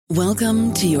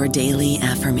Welcome to your daily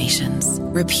affirmations.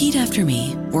 Repeat after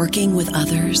me. Working with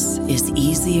others is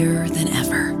easier than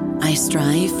ever. I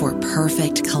strive for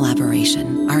perfect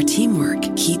collaboration. Our teamwork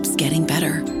keeps getting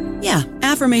better. Yeah,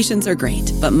 affirmations are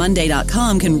great, but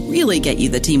Monday.com can really get you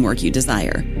the teamwork you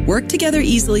desire. Work together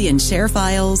easily and share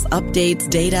files, updates,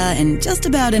 data, and just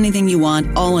about anything you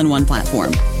want all in one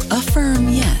platform. Affirm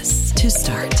yes to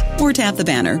start, or tap the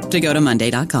banner to go to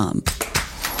Monday.com.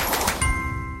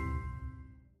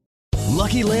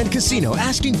 Lucky Land Casino,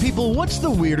 asking people, what's the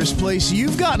weirdest place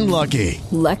you've gotten lucky?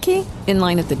 Lucky? In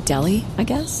line at the deli, I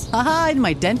guess? Aha, in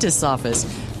my dentist's office.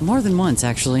 More than once,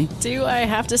 actually. Do I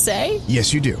have to say?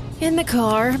 Yes, you do. In the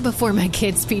car before my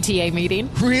kids' PTA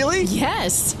meeting. Really?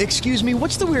 Yes. Excuse me,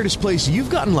 what's the weirdest place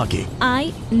you've gotten lucky?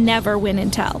 I never win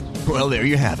and tell. Well, there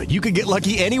you have it. You can get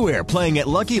lucky anywhere, playing at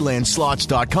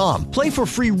LuckyLandSlots.com. Play for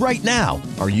free right now.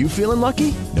 Are you feeling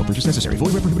lucky? No purchase necessary.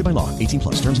 Void where prohibited by law. 18+.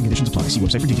 Terms and conditions apply. See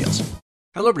website for details.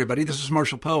 Hello, everybody. This is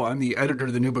Marshall Poe. I'm the editor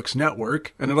of the New Books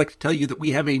Network, and I'd like to tell you that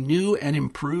we have a new and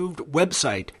improved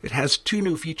website. It has two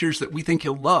new features that we think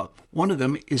you'll love. One of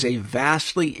them is a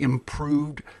vastly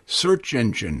improved search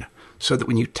engine, so that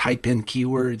when you type in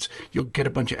keywords, you'll get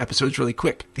a bunch of episodes really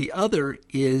quick. The other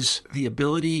is the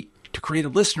ability to create a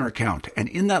listener account. And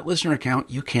in that listener account,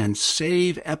 you can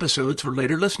save episodes for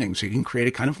later listening. So you can create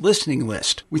a kind of listening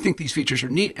list. We think these features are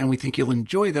neat, and we think you'll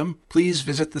enjoy them. Please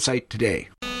visit the site today.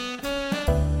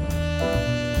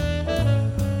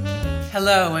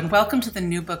 Hello, and welcome to the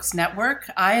New Books Network.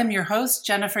 I am your host,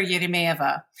 Jennifer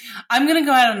Yeremeyeva. I'm going to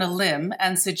go out on a limb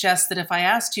and suggest that if I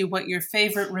asked you what your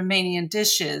favorite Romanian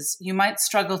dish is, you might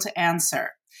struggle to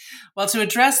answer. Well, to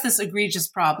address this egregious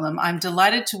problem, I'm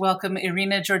delighted to welcome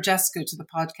Irina Georgescu to the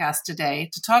podcast today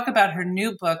to talk about her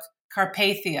new book,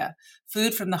 Carpathia,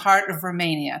 Food from the Heart of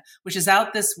Romania, which is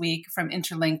out this week from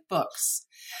Interlinked Books.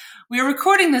 We are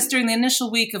recording this during the initial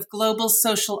week of global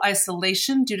social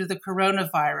isolation due to the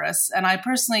coronavirus, and I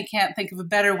personally can't think of a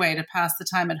better way to pass the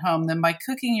time at home than by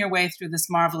cooking your way through this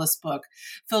marvelous book,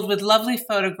 filled with lovely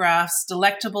photographs,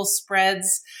 delectable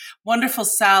spreads, wonderful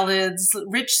salads,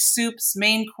 rich soups,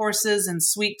 main courses, and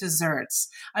sweet desserts.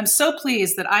 I'm so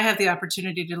pleased that I have the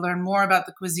opportunity to learn more about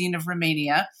the cuisine of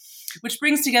Romania, which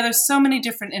brings together so many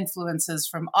different influences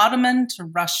from Ottoman to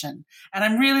Russian. And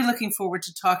I'm really looking forward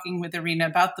to talking with Irina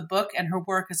about the book and her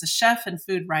work as a chef and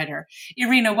food writer.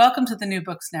 Irina, welcome to the New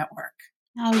Books Network.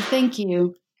 Oh, thank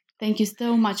you. Thank you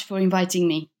so much for inviting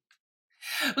me.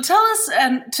 Well, tell us,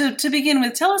 and to begin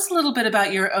with, tell us a little bit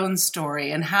about your own story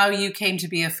and how you came to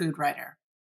be a food writer.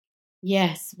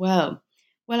 Yes, well,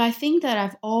 I think that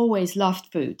I've always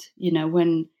loved food,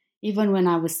 even when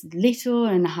I was little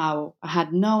and how I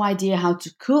had no idea how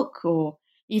to cook or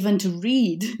even to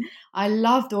read. I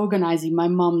loved organizing my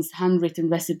mom's handwritten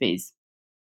recipes.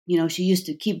 She used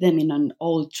to keep them in an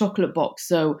old chocolate box.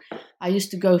 So I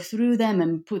used to go through them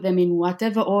and put them in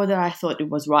whatever order I thought it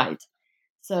was right.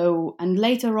 So, and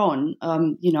later on,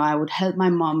 I would help my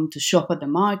mom to shop at the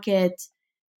market,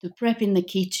 to prep in the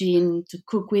kitchen, to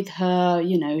cook with her.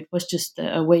 It was just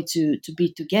a way to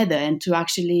be together and to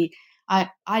actually...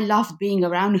 I loved being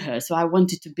around her, so I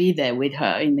wanted to be there with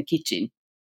her in the kitchen.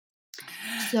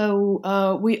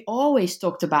 So we always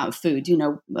talked about food,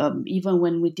 even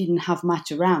when we didn't have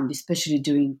much around, especially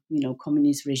during,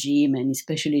 communist regime, and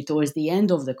especially towards the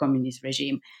end of the communist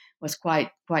regime was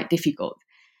quite difficult.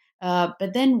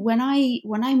 But then when I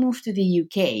moved to the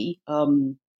UK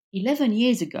 11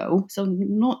 years ago, so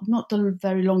not a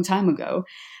very long time ago,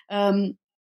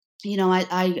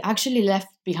 I actually left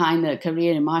behind a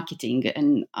career in marketing,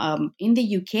 and in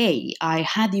the UK, I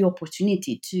had the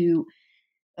opportunity to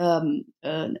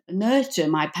nurture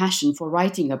my passion for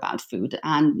writing about food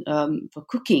and for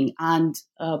cooking. And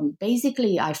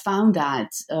basically, I found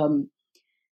that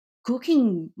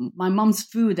cooking my mom's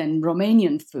food and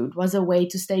Romanian food was a way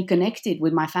to stay connected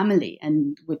with my family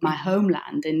and with my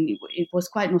homeland, and it was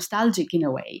quite nostalgic in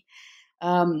a way.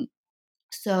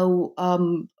 So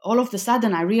all of a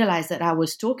sudden, I realized that I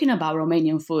was talking about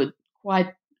Romanian food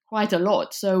quite a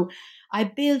lot. So I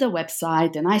built a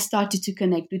website and I started to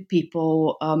connect with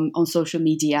people on social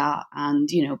media, and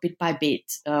bit by bit,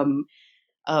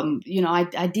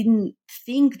 I didn't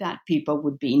think that people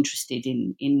would be interested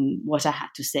in what I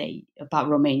had to say about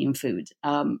Romanian food,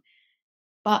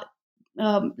 but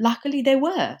luckily they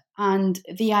were. And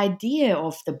the idea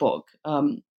of the book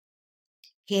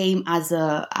came as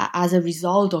a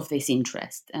result of this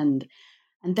interest, and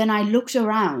then I looked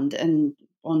around and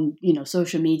on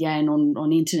social media and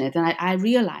on internet, and I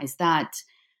realized that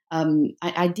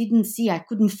I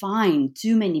couldn't find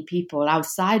too many people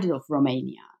outside of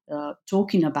Romania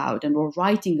talking about and or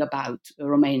writing about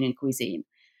Romanian cuisine.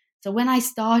 So when I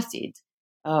started,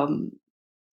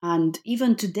 and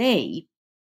even today,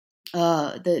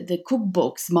 the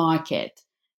cookbooks market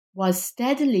was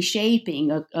steadily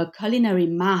shaping a culinary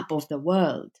map of the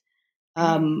world.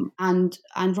 And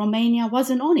Romania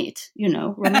wasn't on it,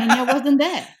 Romania wasn't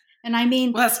there. And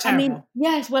well, that's terrible.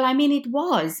 Yes, well, it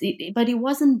was, but it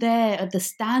wasn't there at the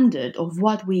standard of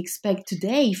what we expect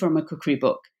today from a cookery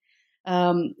book.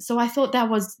 So I thought that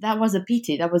was a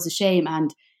pity, that was a shame.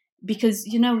 And because,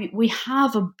 we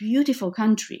have a beautiful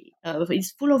country,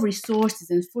 it's full of resources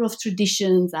and full of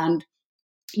traditions, and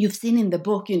you've seen in the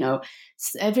book,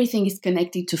 everything is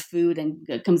connected to food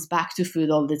and comes back to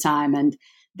food all the time. And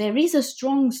there is a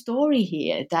strong story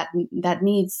here that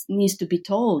needs to be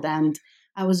told. And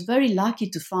I was very lucky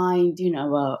to find,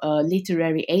 a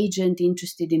literary agent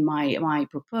interested in my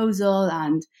proposal.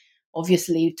 And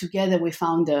obviously together we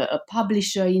found a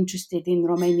publisher interested in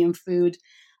Romanian food.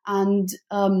 And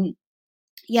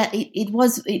it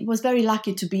was very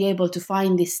lucky to be able to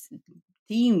find this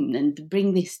team and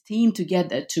bring this team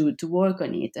together to work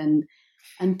on it and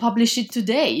publish it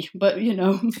today. But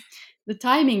the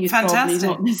timing is fantastic. Probably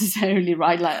not necessarily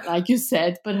right, like you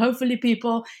said, but hopefully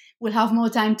people will have more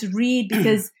time to read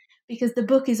because the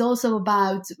book is also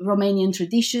about Romanian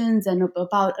traditions and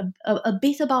about a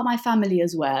bit about my family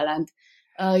as well. And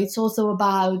it's also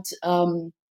about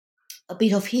a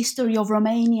bit of history of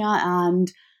Romania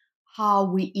and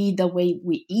how we eat the way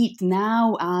we eat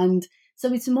now. And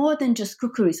so it's more than just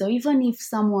cookery. So even if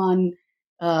someone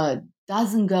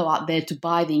doesn't go out there to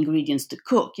buy the ingredients to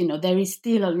cook, there is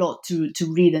still a lot to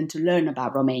read and to learn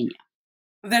about Romania.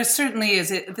 There certainly is.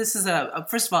 This is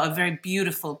first of all, a very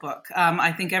beautiful book.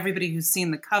 I think everybody who's seen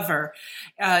the cover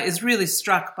is really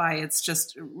struck by its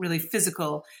just really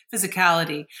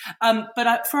physicality.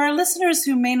 But for our listeners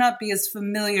who may not be as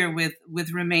familiar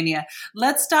with Romania,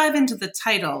 let's dive into the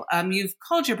title. You've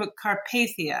called your book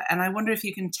Carpathia, and I wonder if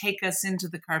you can take us into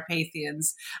the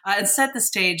Carpathians and set the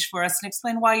stage for us and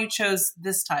explain why you chose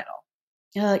this title.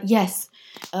 Yes.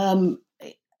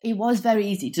 It was very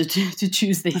easy to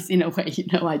choose this in a way.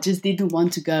 I just didn't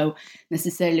want to go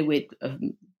necessarily with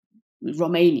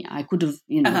Romania. I could have,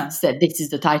 said this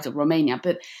is the title, Romania.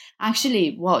 But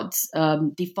actually, what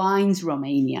defines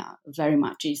Romania very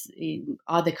much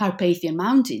are the Carpathian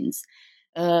Mountains.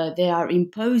 They are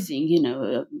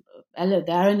imposing,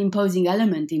 they are an imposing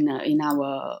element in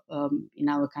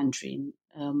our country,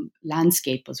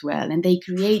 landscape as well, and they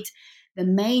create the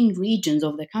main regions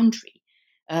of the country.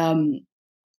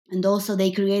 And also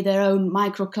they create their own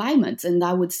microclimates, and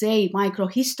I would say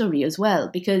microhistory as well,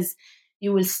 because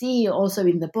you will see also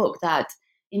in the book that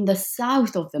in the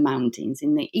south of the mountains,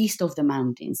 in the east of the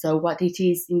mountains, so what it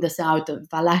is in the south of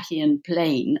Wallachian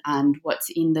Plain and what's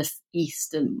in the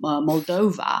east,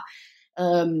 Moldova,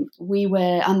 we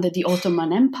were under the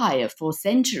Ottoman Empire for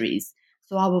centuries.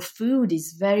 So our food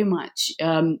is very much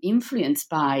influenced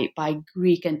by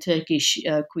Greek and Turkish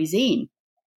cuisine.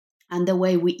 And the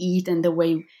way we eat and the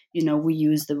way, we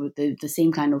use the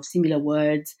same kind of similar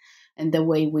words, and the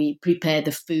way we prepare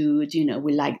the food,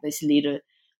 we like this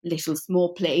little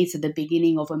small plates at the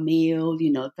beginning of a meal,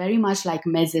 very much like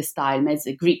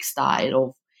meze Greek style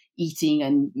of eating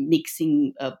and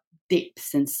mixing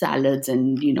dips and salads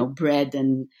and, bread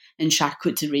and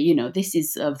charcuterie. This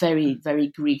is a very, very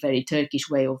Greek, very Turkish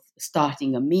way of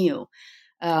starting a meal.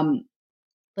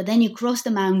 But then you cross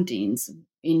the mountains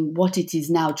in what it is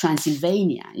now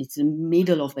Transylvania. It's the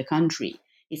middle of the country.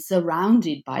 It's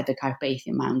surrounded by the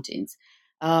Carpathian Mountains.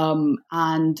 And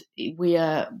we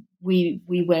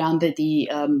were under the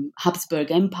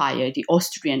Habsburg Empire, the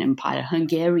Austrian Empire,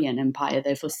 Hungarian Empire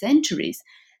there for centuries.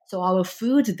 So our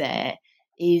food there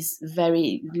is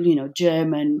very,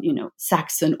 German,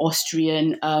 Saxon,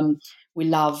 Austrian. We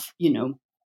love,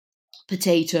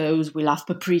 potatoes. We love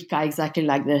paprika, exactly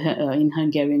like in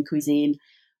Hungarian cuisine.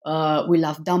 We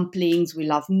love dumplings. We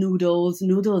love noodles,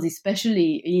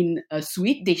 especially in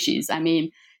sweet dishes. I mean,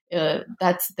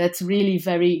 that's really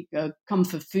very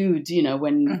comfort food.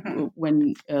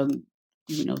 When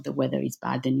the weather is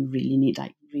bad, then you really need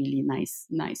like really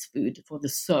nice food for the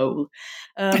soul.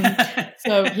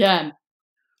 So yeah.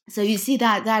 So you see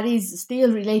that is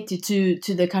still related to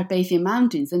the Carpathian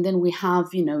Mountains, and then we have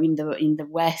in the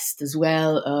west as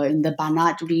well, in the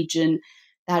Banat region,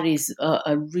 that is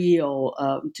a real,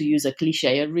 to use a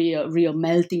cliche, a real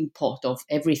melting pot of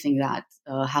everything that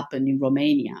happened in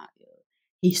Romania,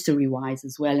 history-wise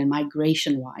as well and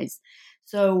migration-wise.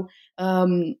 So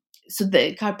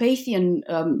the Carpathian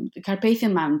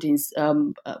Mountains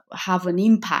have an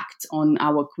impact on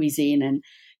our cuisine, and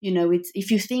it's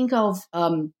if you think of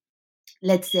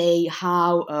let's say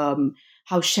how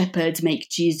how shepherds make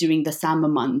cheese during the summer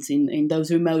months in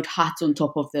those remote huts on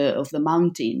top of the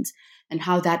mountains, and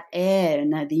how that air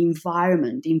and the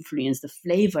environment influence the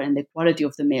flavor and the quality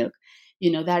of the milk.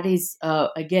 That is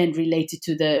again related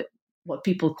to what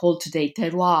people call today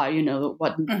terroir.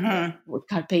 What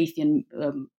Carpathian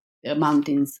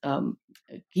mountains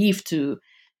give to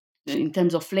in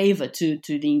terms of flavor to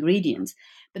the ingredients.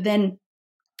 But then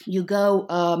you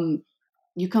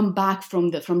come back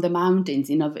from the mountains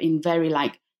in very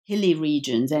like hilly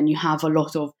regions, and you have a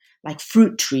lot of like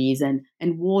fruit trees and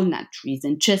walnut trees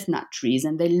and chestnut trees,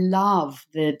 and they love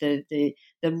the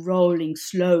rolling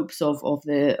slopes of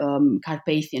the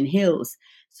Carpathian hills.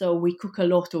 So we cook a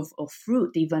lot of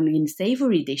fruit, even in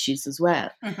savory dishes as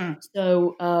well.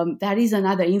 So that is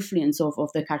another influence of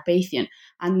the Carpathian.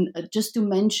 And just to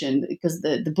mention, because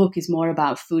the book is more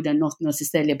about food and not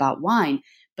necessarily about wine,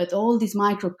 but all these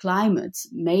microclimates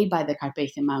made by the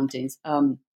Carpathian Mountains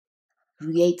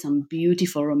create some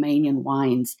beautiful Romanian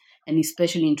wines, and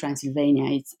especially in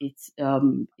Transylvania, it's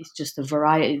just a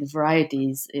variety. The variety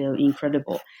is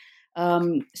incredible.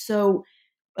 But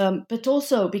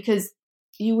also because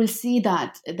you will see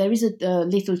that there is a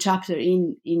little chapter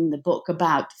in the book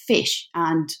about fish,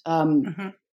 and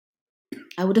I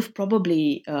would have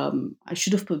probably I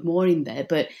should have put more in there,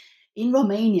 but in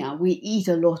Romania we eat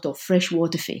a lot of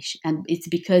freshwater fish, and it's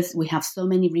because we have so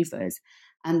many rivers,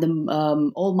 and the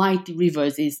almighty river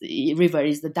is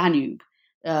the Danube.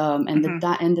 And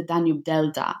the Danube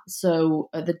Delta. So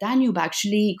the Danube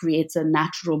actually creates a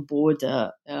natural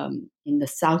border in the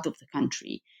south of the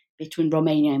country between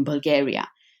Romania and Bulgaria.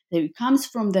 So it comes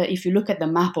from if you look at the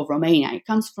map of Romania, it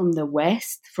comes from the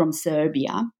west, from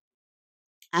Serbia,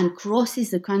 and crosses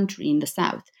the country in the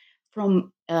south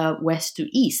from west to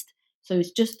east. So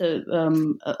it's just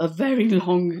a very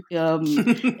long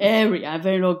area, a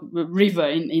very long river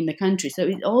in the country. So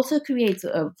it also creates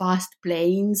vast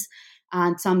plains,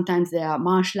 and sometimes there are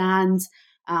marshlands.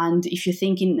 And if you're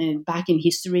thinking back in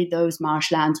history, those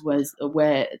marshlands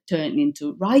were turned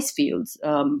into rice fields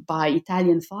by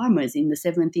Italian farmers in the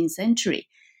 17th century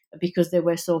because they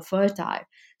were so fertile.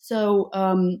 So,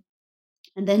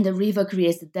 and then the river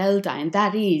creates the delta, and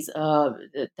that is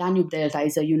the Danube Delta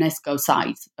is a UNESCO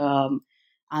site.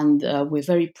 And we're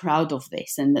very proud of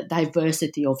this, and the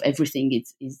diversity of everything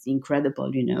is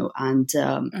incredible, And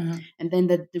then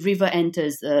the river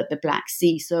enters the Black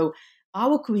Sea. So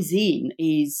our cuisine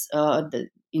is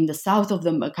in the south of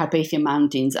the Carpathian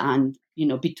Mountains, and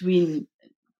between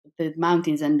the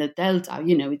mountains and the delta.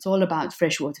 It's all about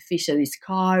freshwater fish. So it's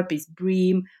carp, it's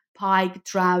bream, pike,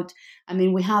 trout. I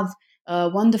mean, we have a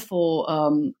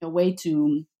wonderful way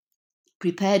to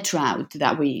prepare trout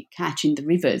that we catch in the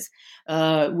rivers.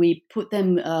 We put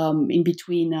them in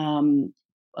between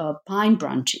pine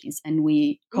branches, and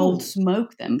we cold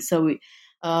smoke them. So,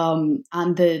 and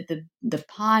the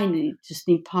pine just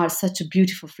imparts such a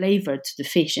beautiful flavor to the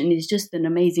fish, and it's just an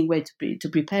amazing way to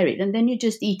prepare it. And then you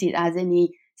just eat it as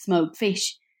any smoked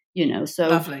fish, So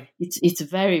lovely. It's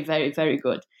very, very, very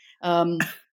good.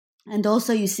 And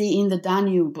also, you see in the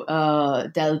Danube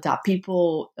Delta,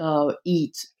 people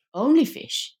eat only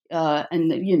fish,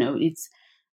 and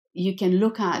you can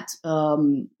look at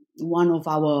one of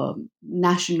our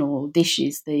national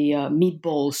dishes, the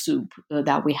meatball soup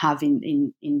that we have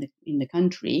in the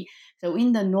country. So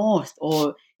in the north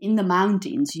or in the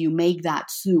mountains, you make that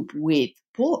soup with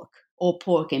pork or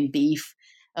pork and beef.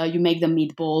 You make the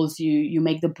meatballs, you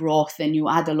make the broth, and you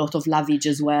add a lot of lavage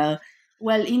as well.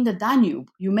 Well, in the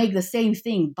Danube, you make the same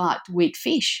thing, but with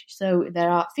fish. So there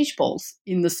are fish balls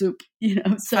in the soup,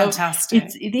 So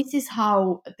fantastic. This is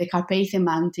how the Carpathian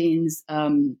Mountains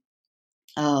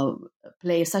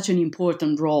play such an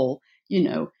important role,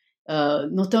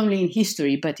 not only in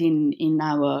history, but in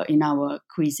our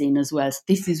cuisine as well. So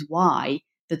this is why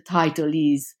the title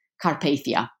is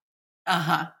Carpathia.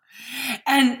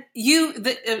 And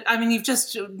you've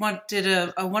just did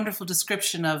a wonderful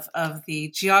description of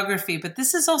the geography, but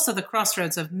this is also the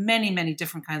crossroads of many, many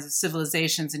different kinds of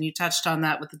civilizations. And you touched on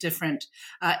that with the different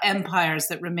empires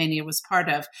that Romania was part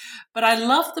of. But I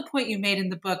love the point you made in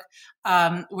the book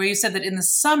where you said that in the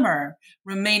summer,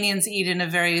 Romanians eat in a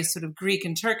very sort of Greek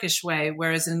and Turkish way,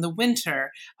 whereas in the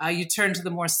winter, you turn to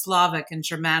the more Slavic and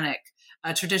Germanic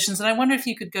traditions. And I wonder if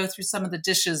you could go through some of the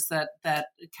dishes that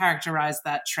characterize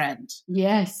that trend.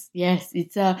 Yes.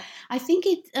 It's I think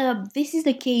this is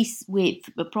the case with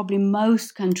probably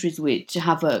most countries which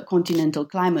have a continental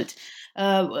climate.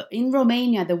 In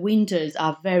Romania, the winters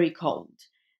are very cold,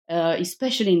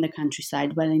 especially in the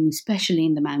countryside, and especially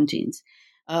in the mountains.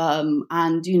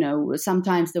 And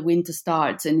sometimes the winter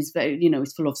starts and it's very,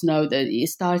 it's full of snow. That it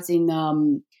starts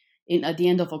in at the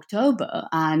end of October,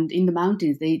 and in the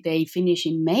mountains they finish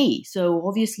in May. So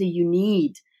obviously you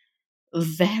need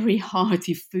very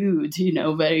hearty food, you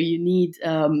need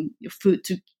food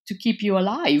to keep you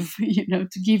alive,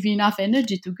 to give you enough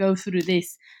energy to go through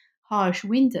these harsh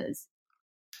winters.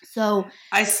 So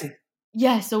I see.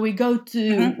 Yeah, so we go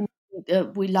to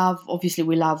we love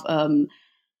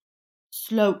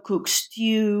slow cook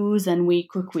stews, and we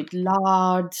cook with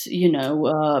lard,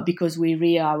 because we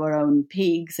rear our own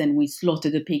pigs, and we slaughter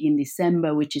the pig in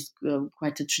December, which is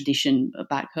quite a tradition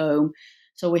back home.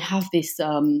 So we have this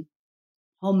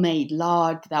homemade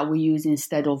lard that we use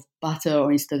instead of butter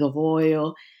or instead of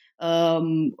oil.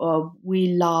 We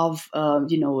love,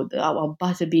 our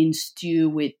butter bean stew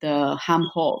with ham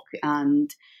hock, and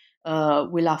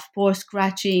we love pork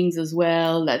scratchings as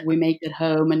well that we make at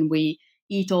home, and we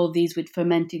eat all these with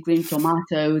fermented green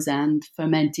tomatoes and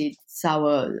fermented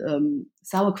sauerkraut,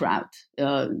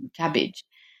 cabbage,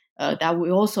 that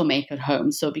we also make at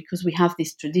home. So because we have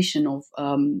this tradition of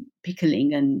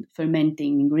pickling and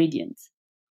fermenting ingredients.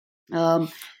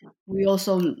 We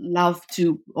also love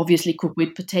to obviously cook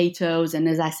with potatoes, and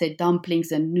as I said,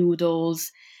 dumplings and noodles.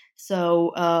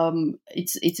 So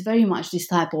it's very much this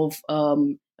type of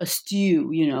a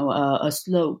stew, a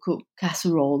slow cooked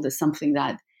casserole. That's something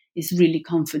that is really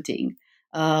comforting,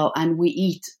 and we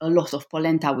eat a lot of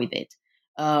polenta with it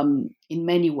in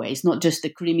many ways. Not just the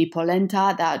creamy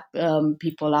polenta that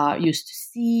people are used to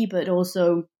see, but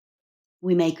also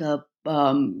we make a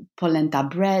polenta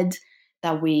bread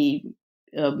that we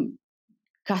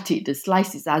cut it the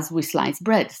slices as we slice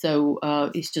bread. So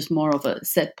it's just more of a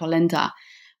set polenta.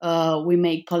 We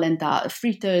make polenta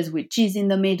fritters with cheese in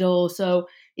the middle. So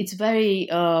it's very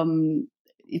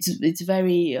it's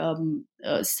very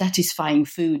satisfying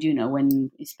food,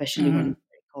 especially when it's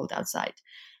very cold outside.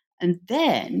 And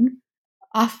then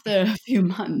after a few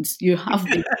months, you have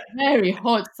these very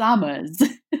hot summers.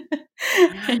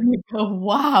 And you go,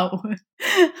 wow,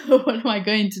 what am I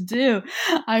going to do?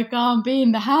 I can't be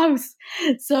in the house.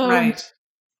 So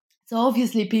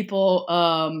obviously people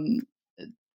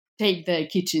take their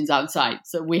kitchens outside.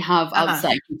 So we have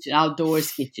outside kitchen,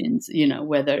 outdoors kitchens,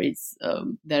 whether it's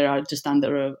they are just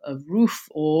under a roof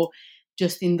or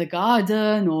just in the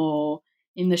garden or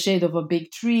in the shade of a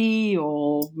big tree,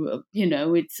 or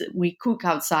we cook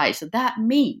outside. So that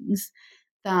means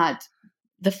that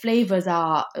the flavors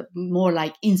are more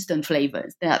like instant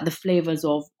flavors. They are the flavors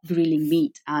of grilling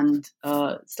meat and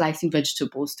slicing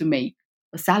vegetables to make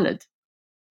a salad.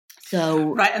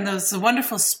 So right, and those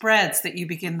wonderful spreads that you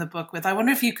begin the book with. I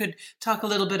wonder if you could talk a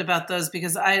little bit about those,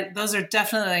 because those are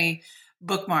definitely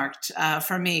bookmarked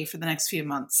for me for the next few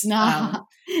months.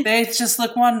 They just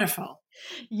look wonderful.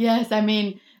 Yes, I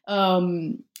mean,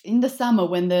 in the summer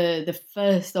when the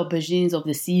first aubergines of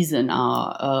the season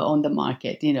are on the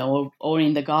market, or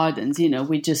in the gardens,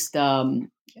 we just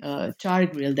char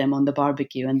grill them on the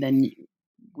barbecue, and then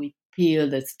we peel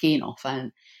the skin off,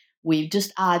 and we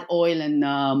just add oil and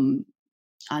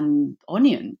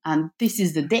onion, and this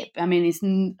is the dip. I mean, it's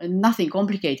nothing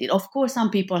complicated. Of course,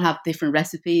 some people have different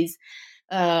recipes.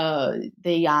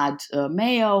 They add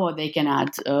mayo, or they can add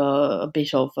a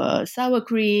bit of sour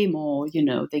cream, or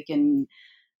they can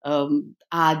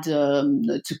add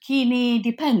zucchini.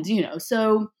 Depends,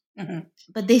 So,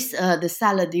 but this the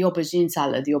salad, the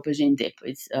aubergine dip,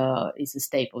 is a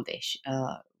staple dish,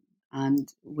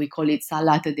 and we call it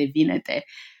salata de vinete.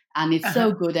 And it's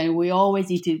so good, and we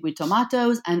always eat it with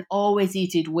tomatoes, and always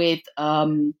eat it with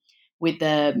the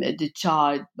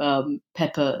charred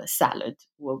pepper salad,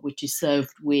 which is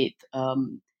served with a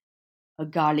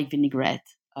garlic vinaigrette,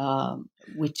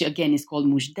 which again is called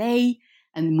mujdei.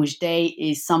 And mujdei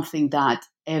is something that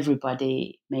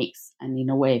everybody makes, and in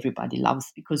a way everybody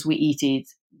loves, because we eat it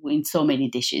in so many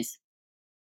dishes.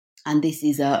 And this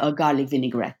is a garlic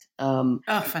vinaigrette.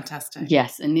 Fantastic.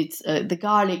 Yes, and it's the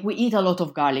garlic. We eat a lot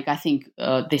of garlic. I think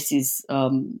this is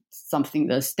something,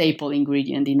 the staple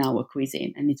ingredient in our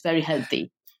cuisine, and it's very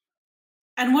healthy.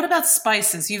 And what about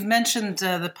spices? You've mentioned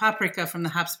the paprika from the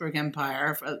Habsburg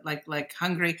Empire, like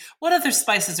Hungary. What other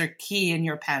spices are key in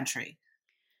your pantry?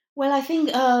 Well, I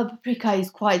think paprika is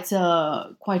quite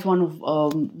one of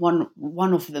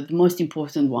the most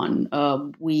important one.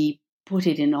 We put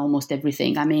it in almost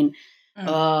everything. I mean,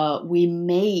 we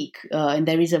make, and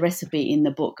there is a recipe in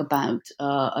the book about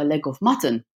a leg of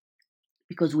mutton,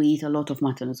 because we eat a lot of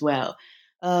mutton as well.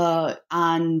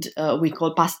 And we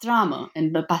call pastrama,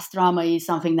 and the pastrama is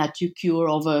something that you cure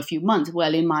over a few months.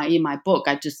 Well, in my book,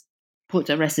 I just put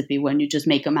a recipe when you just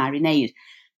make a marinade.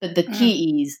 But the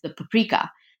key is the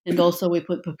paprika. And also we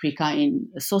put paprika in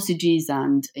sausages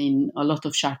and in a lot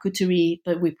of charcuterie,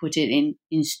 but we put it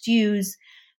in stews.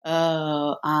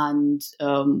 and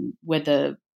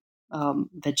whether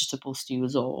vegetable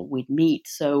stews or with meat.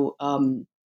 So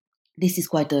this is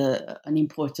quite an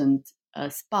important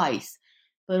spice.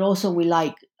 But also we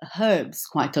like herbs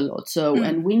quite a lot. So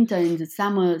and winter and the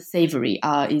summer savory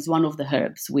is one of the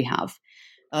herbs we have,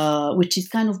 which is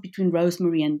kind of between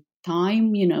rosemary and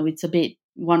thyme. It's a bit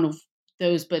one of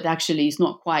those, but actually it's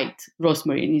not quite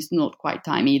rosemary and it's not quite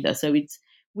thyme either. So it's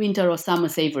winter or summer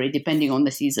savory depending on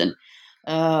the season.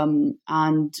 And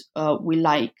we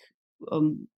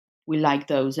like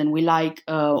those, and we like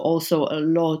also a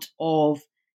lot of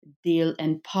dill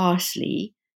and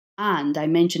parsley, and I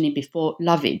mentioned it before,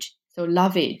 lovage. So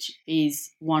lovage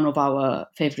is one of our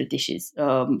favorite dishes.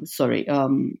 Herbs.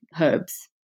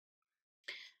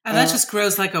 And that just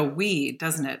grows like a weed,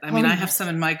 doesn't it? I mean, I have some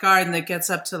in my garden that gets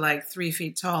up to like 3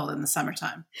 feet tall in the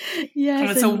summertime. Yes,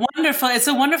 and it's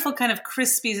a wonderful kind of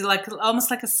crispy, like almost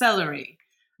like a celery.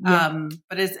 Yeah.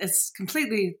 But it's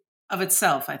completely of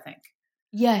itself, I think.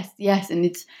 Yes, and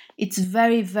it's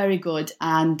very, very good,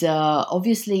 and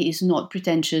obviously it's not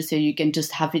pretentious, so you can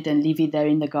just have it and leave it there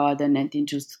in the garden, and then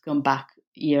just come back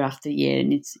year after year,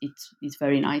 and it's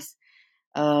very nice.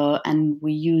 And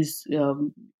we use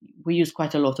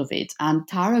quite a lot of it, and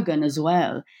tarragon as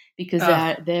well, because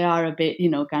they are a bit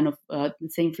kind of the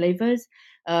same flavors.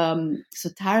 So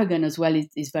tarragon as well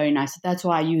is very nice. So that's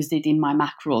why I used it in my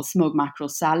smoked mackerel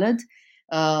salad.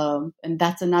 And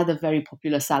that's another very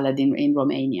popular salad in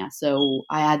Romania. So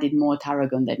I added more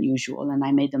tarragon than usual, and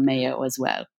I made a mayo as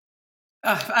well.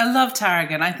 I love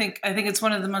tarragon. I think it's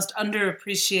one of the most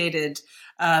underappreciated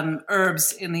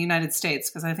herbs in the United States,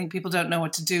 because I think people don't know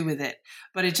what to do with it.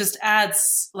 But it just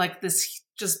adds like this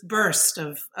just burst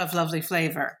of lovely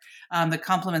flavor that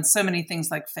complements so many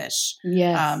things like fish.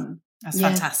 Yes. That's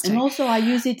fantastic. And also I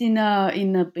use it in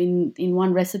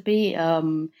one recipe.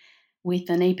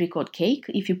 With an apricot cake,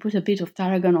 if you put a bit of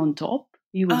tarragon on top,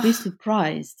 you will be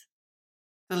surprised.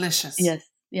 Delicious. Yes,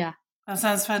 yeah. That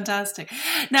sounds fantastic.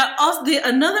 Now, also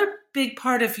another big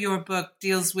part of your book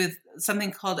deals with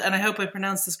something called, and I hope I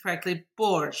pronounced this correctly,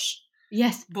 borщ.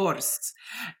 Yes. Borщ.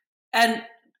 And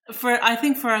I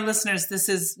think for our listeners, this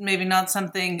is maybe not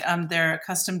something they're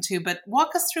accustomed to, but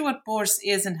walk us through what borщ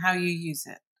is and how you use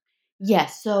it.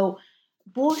 Yes, so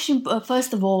borscht,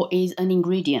 first of all, is an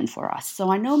ingredient for us.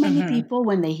 So I know many people,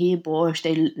 when they hear borscht,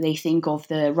 they think of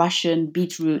the Russian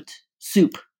beetroot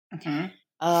soup.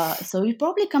 So it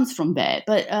probably comes from there.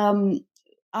 But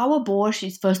our borscht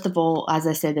is, first of all, as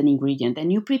I said, an ingredient.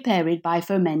 And you prepare it by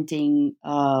fermenting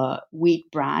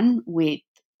wheat bran with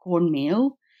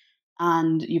cornmeal.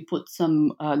 And you put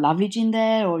some lovage in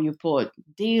there, or you put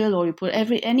dill, or you put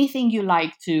anything you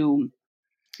like to,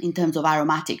 in terms of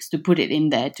aromatics, to put it in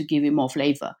there to give it more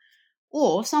flavor.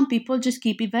 Or some people just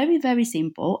keep it very, very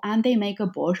simple, and they make a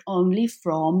borscht only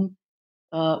from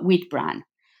wheat bran.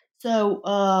 So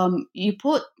you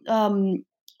put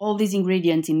all these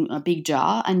ingredients in a big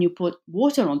jar, and you put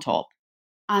water on top,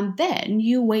 and then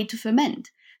you wait to ferment.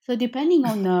 So depending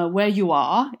on where you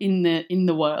are in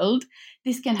the world,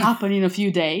 this can happen in a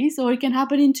few days, or it can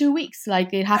happen in 2 weeks,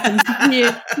 like it happens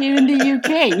here in the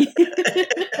UK.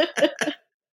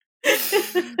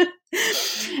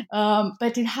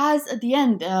 But it has, at the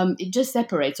end, it just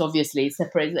separates. Obviously, it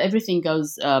separates. Everything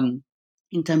goes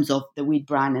in terms of the wheat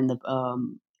bran and the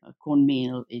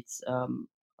cornmeal. It's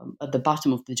at the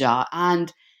bottom of the jar,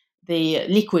 and the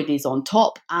liquid is on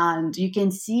top, and you can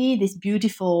see this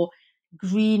beautiful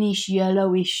greenish,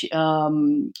 yellowish,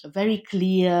 very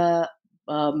clear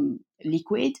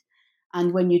liquid.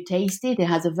 And when you taste it, it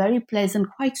has a very pleasant,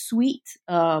 quite sweet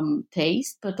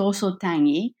taste, but also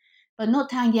tangy. But not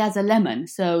tangy as a lemon,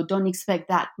 so don't expect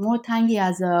that. More tangy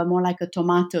as more like a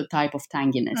tomato type of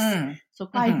tanginess. So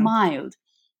quite mild.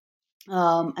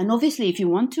 And obviously, if you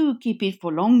want to keep it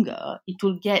for longer, it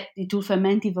will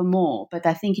ferment even more. But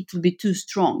I think it will be too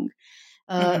strong.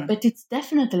 But it's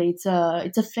definitely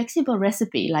it's a flexible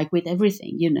recipe, like with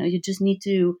everything. You just need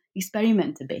to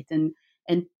experiment a bit and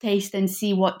taste and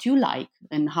see what you like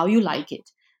and how you like it.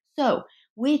 So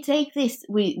we take this,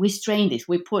 we strain this,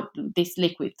 we put this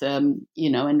liquid, and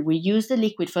we use the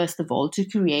liquid first of all to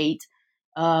create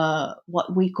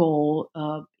what we call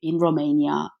in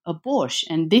Romania a borщ.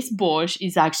 And this borщ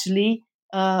is actually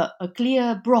a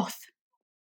clear broth.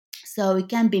 So it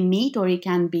can be meat or it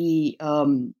can be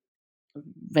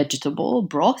vegetable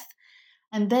broth.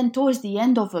 And then towards the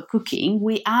end of cooking,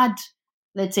 we add,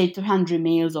 let's say, 200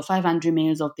 ml or 500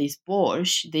 ml of this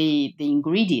borщ, the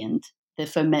ingredient, the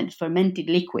fermented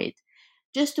liquid,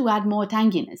 just to add more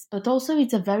tanginess. But also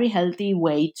it's a very healthy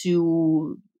way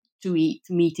to eat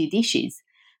meaty dishes.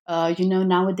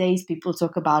 Nowadays people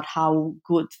talk about how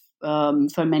good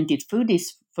fermented food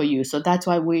is for you. So that's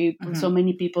why so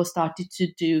many people started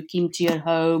to do kimchi at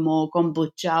home or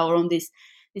kombucha or on this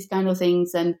kind of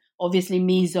things, and obviously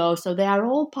miso. So they are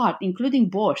all part, including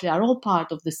borscht, they are all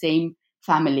part of the same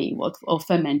family of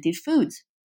fermented foods.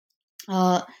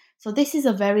 So this is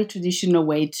a very traditional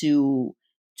way to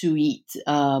eat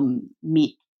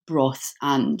meat broth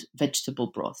and vegetable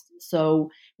broth.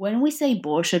 So when we say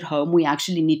borscht at home, we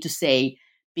actually need to say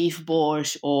beef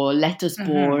borscht or lettuce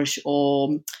borscht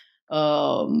or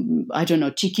I don't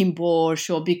know, chicken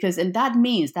borscht, and that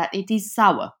means that it is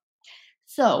sour.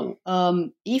 So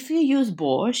if you use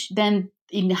borscht, then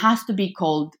it has to be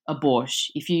called a borscht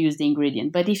if you use the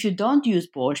ingredient. But if you don't use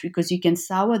borscht, because you can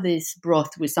sour this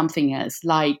broth with something else,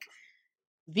 like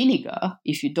vinegar,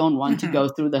 if you don't want to go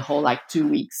through the whole 2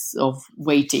 weeks of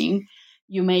waiting,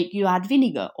 you add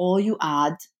vinegar, or you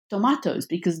add tomatoes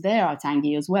because they are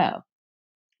tangy as well,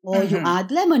 or you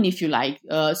add lemon if you like.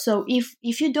 So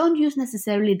if you don't use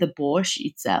necessarily the borscht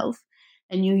itself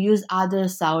and you use other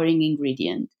souring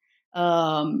ingredient,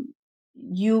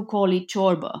 you call it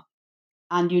chorba.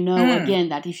 And again,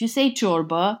 that if you say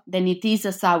chorba, then it is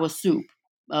a sour soup,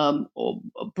 or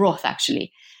broth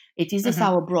actually. It is a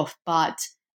sour broth, but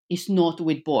it's not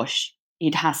with borscht.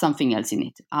 It has something else in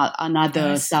it,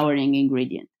 another souring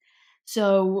ingredient.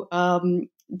 So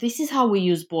this is how we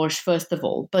use borscht, first of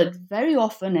all. But very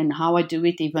often, and how I do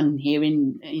it even here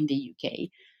in the UK,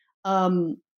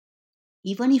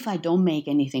 even if I don't make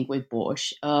anything with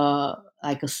borscht,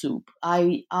 like a soup,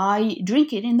 I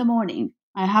drink it in the morning.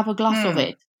 I have a glass of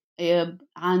it,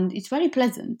 and it's very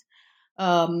pleasant.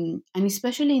 And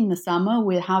especially in the summer,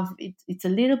 it's a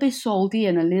little bit salty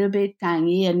and a little bit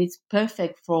tangy, and it's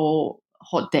perfect for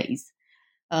hot days.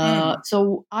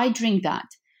 So I drink that.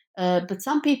 But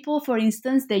some people, for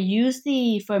instance, they use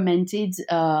the fermented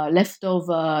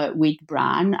leftover wheat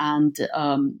bran and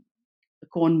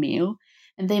cornmeal,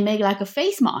 and they make like a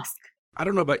face mask. I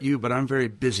don't know about you, but I'm very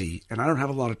busy and I don't have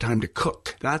a lot of time to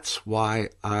cook. That's why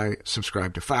I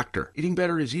subscribe to Factor. Eating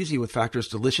better is easy with Factor's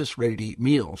delicious, ready-to-eat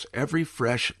meals. Every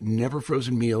fresh, never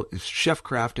frozen meal is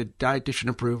chef-crafted, dietitian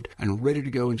approved, and ready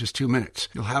to go in just 2 minutes.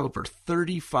 You'll have over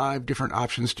 35 different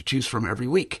options to choose from every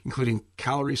week, including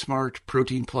Calorie Smart,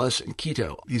 Protein Plus, and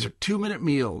Keto. These are 2-minute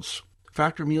meals.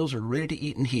 Factor meals are ready to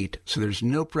eat and heat, so there's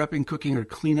no prepping, cooking, or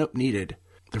cleanup needed.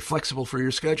 They're flexible for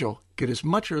your schedule. Get as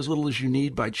much or as little as you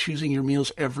need by choosing your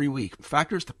meals every week.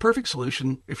 Factor is the perfect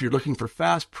solution if you're looking for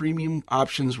fast, premium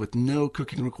options with no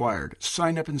cooking required.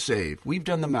 Sign up and save. We've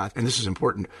done the math, and this is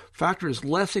important. Factor is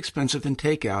less expensive than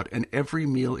takeout, and every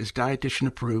meal is dietitian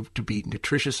approved to be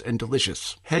nutritious and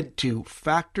delicious. Head to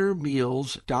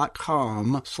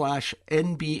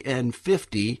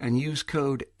factormeals.com/NBN50 and use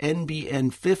code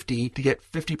NBN50 to get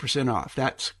 50% off.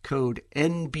 That's code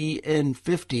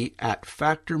NBN50 at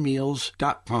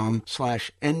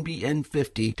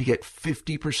factormeals.com/NBN50 to get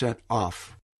 50%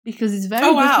 off. Because it's very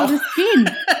good for the skin.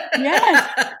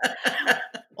 Yes.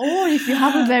 Or if you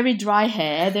have a very dry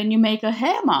hair, then you make a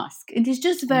hair mask. It is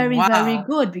just very, very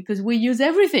good because we use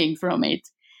everything from it.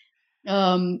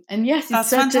 And yes, it's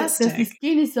fantastic. The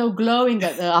skin is so glowing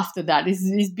after that.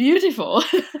 It's beautiful.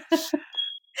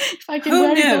 If I can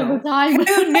wear it all the time.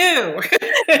 Who knew?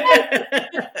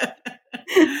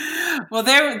 Well,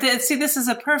 see, this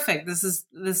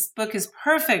book is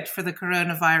perfect for the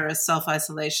coronavirus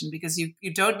self-isolation because you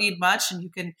don't need much, and you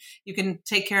can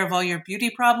take care of all your beauty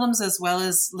problems as well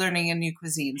as learning a new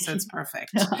cuisine. So it's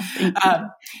perfect.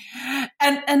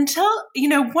 And until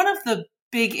one of the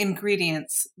big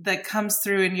ingredients that comes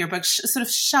through in your book, sort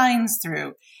of shines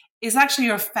through, is actually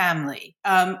your family.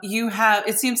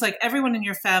 It seems like everyone in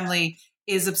your family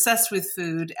is obsessed with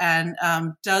food and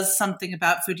does something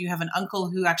about food. You have an uncle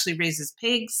who actually raises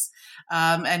pigs,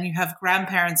 and you have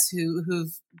grandparents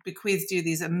who've bequeathed you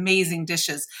these amazing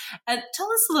dishes. And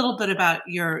tell us a little bit about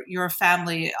your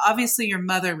family. Obviously, your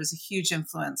mother was a huge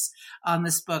influence on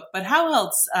this book, but how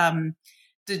else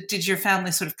did your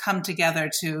family sort of come together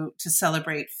to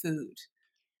celebrate food?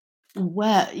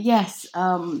 Well, yes,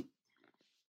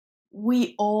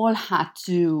 we all had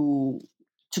to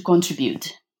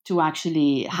contribute to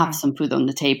actually have some food on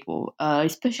the table,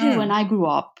 especially when I grew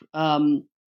up. And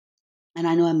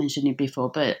I know I mentioned it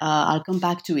before, but I'll come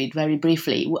back to it very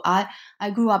briefly. I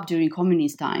grew up during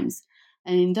communist times.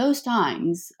 And in those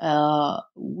times,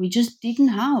 we just didn't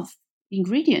have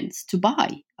ingredients to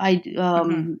buy.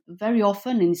 Very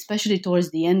often, and especially towards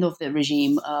the end of the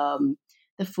regime,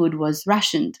 the food was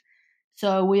rationed.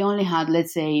 So we only had,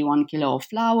 let's say, 1 kilo of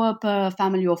flour per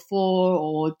family of 4,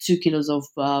 or 2 kilos of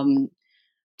 2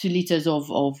 liters of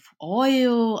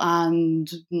oil, and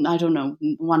I don't know,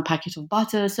 1 packet of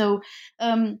butter. So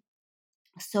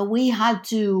So we had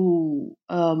to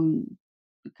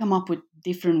come up with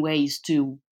different ways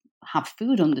to have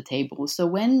food on the table. So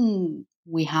when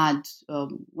we had,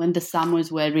 when the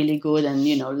summers were really good and,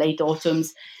 late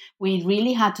autumns, we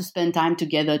really had to spend time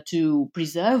together to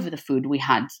preserve the food we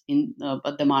had in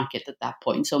at the market at that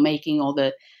point. So making all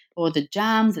the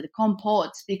jams, the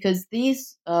compotes, because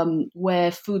these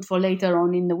were food for later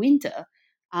on in the winter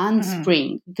and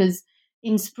spring. Because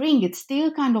in spring, it's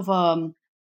still kind of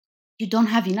you don't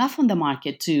have enough on the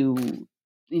market in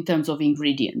terms of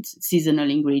ingredients, seasonal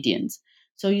ingredients.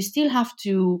 So you still have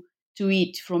to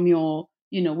eat from your,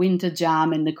 winter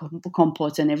jam and the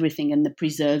compote and everything, and the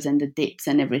preserves and the dips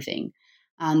and everything,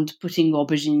 and putting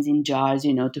aubergines in jars,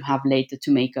 to have later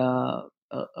to make an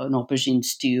aubergine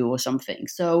stew or something.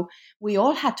 So we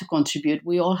all had to contribute.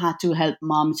 We all had to help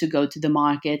mom to go to the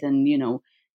market and,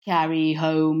 carry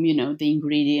home, the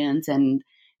ingredients. And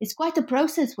it's quite a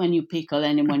process when you pickle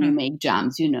and when you make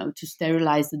jams, to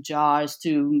sterilize the jars,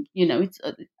 to,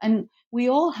 and we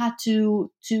all had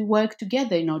to work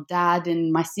together, dad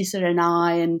and my sister and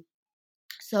I. And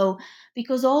so,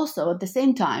 because also at the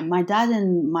same time, my dad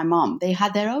and my mom, they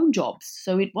had their own jobs.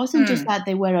 So it wasn't just that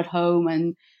they were at home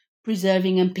and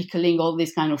preserving and pickling all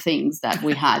these kind of things that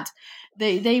we had.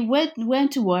 They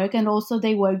went to work, and also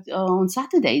they worked on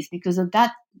Saturdays, because at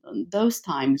those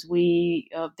times they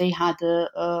had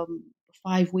a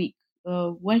 5-week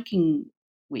working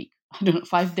week. I don't know,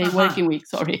 5-day working week.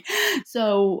 Sorry.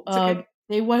 So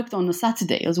they worked on a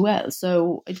Saturday as well.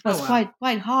 So it was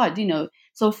quite hard,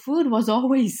 So food was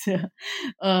always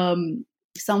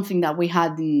something that we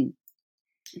had in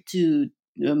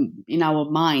our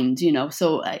mind,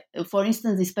 So, for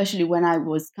instance, especially when I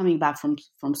was coming back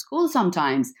from school,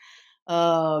 sometimes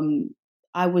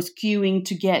I was queuing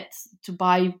to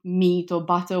buy meat or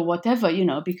butter or whatever,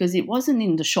 because it wasn't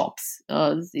in the shops.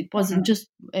 It wasn't just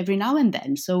every now and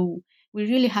then. So we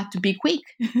really had to be quick.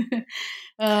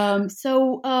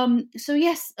 So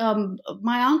yes,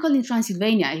 my uncle in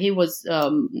Transylvania, he was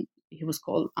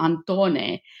called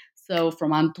Antone. So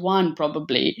from Antoine,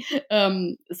 probably.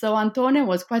 So Antone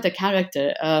was quite a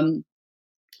character.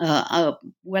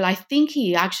 Well, I think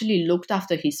he actually looked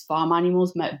after his farm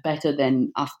animals better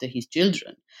than after his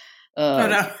children.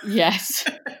 No. Yes.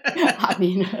 I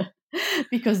mean,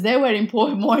 because they were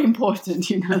more important,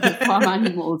 the farm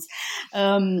animals.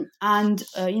 And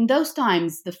in those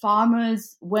times, the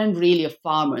farmers weren't really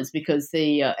farmers, because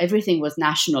everything was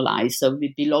nationalized. So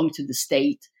it belonged to the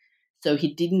state. So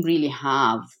he didn't really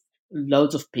have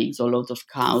loads of pigs or loads of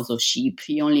cows or sheep.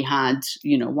 He only had,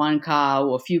 one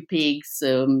cow, a few pigs,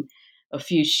 a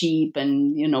few sheep,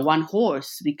 and, one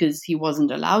horse, because he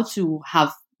wasn't allowed to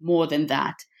have more than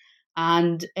that.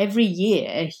 And every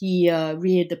year he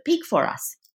reared a pig for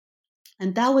us.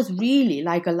 And that was really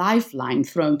like a lifeline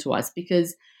thrown to us,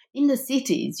 because in the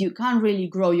cities, you can't really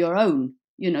grow your own.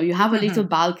 You have a little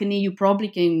balcony, you probably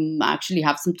can actually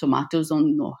have some tomatoes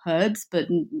or herbs, but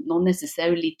not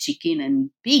necessarily chicken and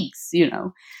pigs,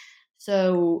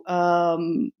 So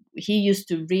he used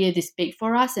to rear this pig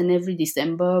for us, and every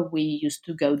December we used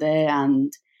to go there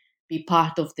and be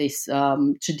part of this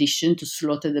tradition to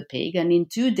slaughter the pig. And in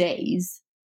 2 days,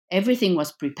 everything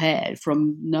was prepared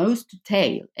from nose to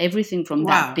tail. Everything from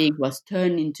that pig was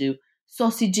turned into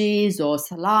sausages or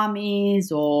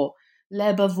salamis or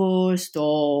leberwurst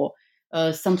or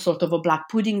some sort of a black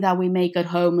pudding that we make at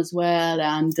home as well,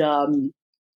 and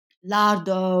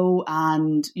lardo,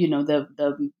 and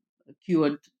the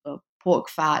cured pork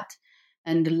fat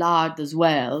and lard as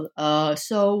well.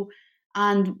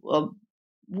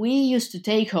 We used to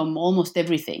take home almost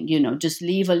everything, just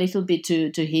leave a little bit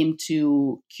to him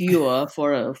to cure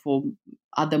for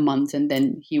other months, and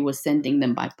then he was sending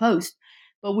them by post.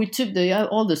 But we took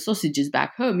all the sausages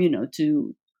back home,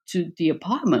 to the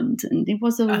apartment, and it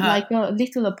was like a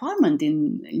little apartment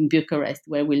in Bucharest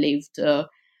where we lived,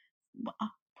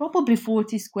 probably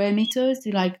 40 square meters,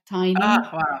 like tiny.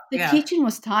 The kitchen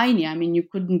was tiny. I mean, you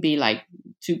couldn't be like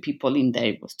 2 people in there.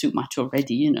 It was too much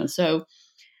already, So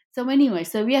anyway,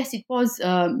 so yes, it was,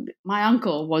 my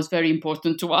uncle was very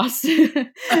important to us,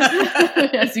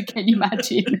 as you can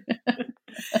imagine.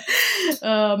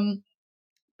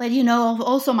 But,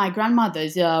 also my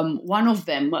grandmothers, one of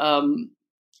them,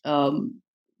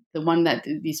 the one that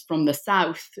is from the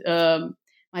south,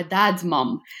 my dad's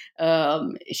mom,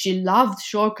 she loved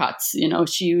shortcuts.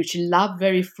 She loved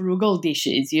very frugal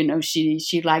dishes.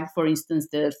 She liked, for instance,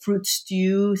 the fruit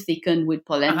stew thickened with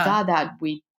polenta that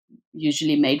we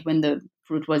usually made when the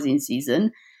fruit was in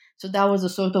season. So that was a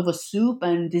sort of a soup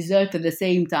and dessert at the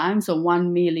same time. So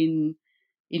one meal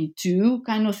in two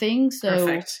kind of thing. So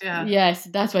perfect. Yeah. yes,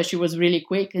 that's why she was really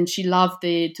quick, and she loved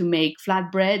to make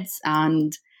flatbreads,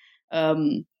 and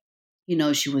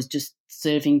she was just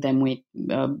serving them with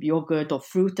yogurt or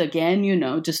fruit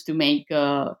again, just to make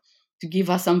to give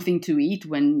us something to eat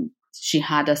when she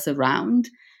had us around.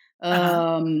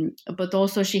 But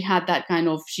also she had that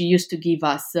she used to give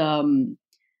us a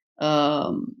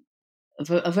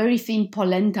very thin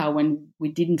polenta when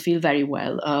we didn't feel very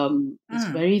well. It's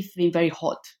very thin, very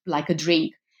hot, like a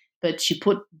drink, but she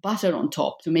put butter on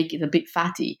top to make it a bit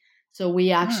fatty. So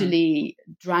we actually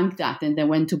drank that and then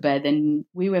went to bed, and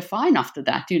we were fine after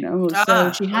that,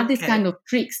 So she had this kind of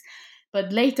tricks.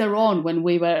 But later on, when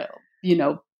we were,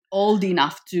 old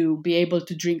enough to be able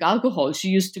to drink alcohol, she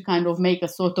used to make a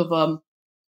sort of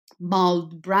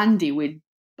mulled brandy with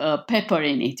pepper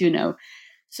in it,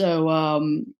 So,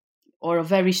 or a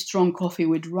very strong coffee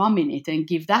with rum in it, and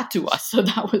give that to us. So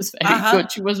that was very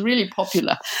good. She was really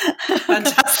popular.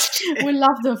 Fantastic. We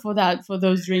loved her for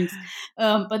those drinks.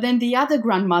 But then the other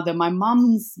grandmother, my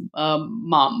mom's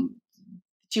mom,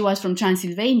 she was from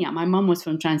Transylvania. My mom was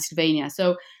from Transylvania.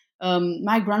 So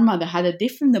my grandmother had a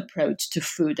different approach to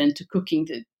food and to cooking.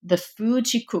 The food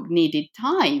she cooked needed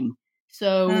time.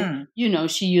 So,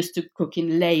 she used to cook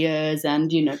in layers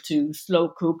and, to slow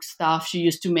cook stuff. She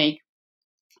used to make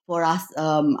for us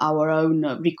our own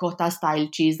ricotta style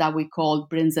cheese that we called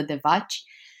Brinza de Vache.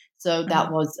 So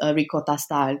that was a ricotta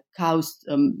style cow's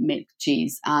milk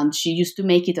cheese. And she used to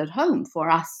make it at home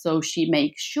for us. So she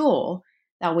makes sure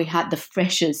that we had the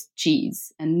freshest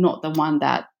cheese and not the one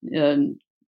that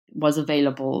was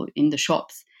available in the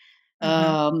shops.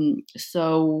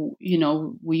 So,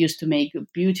 we used to make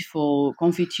beautiful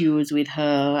confitures with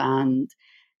her. And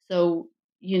so,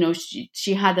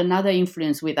 she had another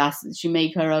influence with us. She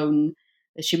made her own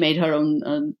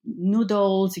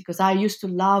noodles, because I used to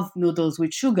love noodles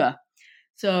with sugar.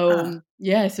 So,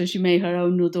 so she made her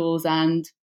own noodles, and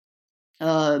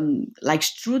like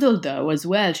strudel dough as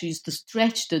well. She used to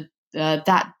stretch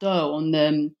that dough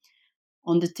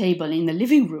on the table in the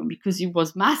living room, because it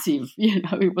was massive.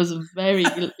 It was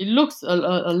it looks a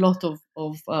lot of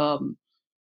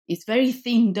it's very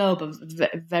thin dough, but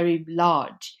very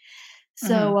large.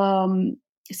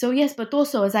 So yes, but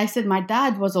also, as I said, my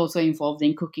dad was also involved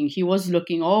in cooking. He was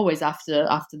looking always after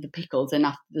the pickles and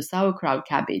after the sauerkraut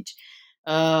cabbage.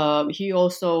 He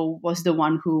also was the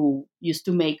one who used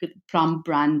to make plum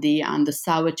brandy and the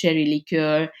sour cherry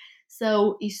liqueur.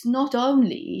 So it's not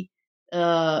only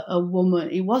a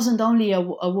woman. It wasn't only a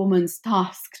woman's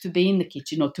task to be in the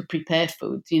kitchen or to prepare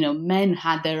food. Men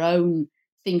had their own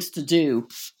things to do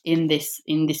in this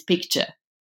picture.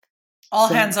 All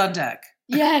hands on deck.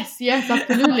 Yes,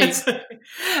 absolutely.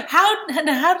 How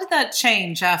did that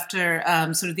change after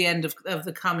sort of the end of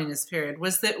the communist period?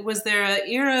 Was there an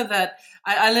era that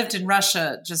I lived in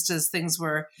Russia just as things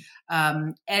were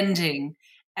ending,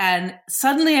 and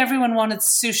suddenly everyone wanted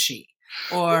sushi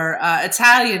or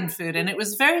Italian food, and it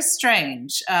was very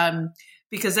strange.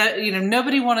 Because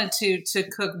nobody wanted to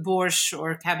cook borscht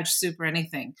or cabbage soup or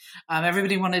anything.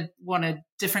 Everybody wanted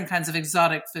different kinds of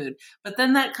exotic food. But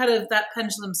then that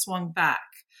pendulum swung back,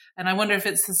 and I wonder if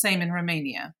it's the same in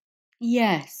Romania.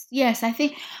 Yes, I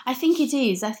think it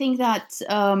is. I think that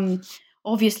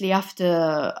obviously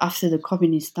after the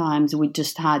communist times, we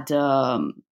just had a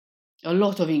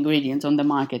lot of ingredients on the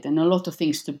market and a lot of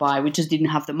things to buy. We just didn't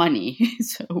have the money,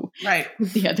 so right,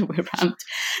 the other way around.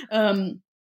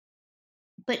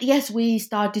 But yes, we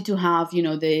started to have,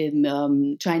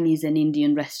 the Chinese and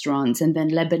Indian restaurants, and then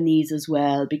Lebanese as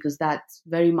well, because that's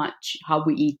very much how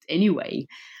we eat anyway,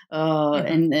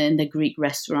 and the Greek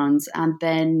restaurants. And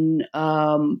then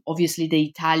obviously the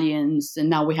Italians, and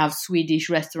now we have Swedish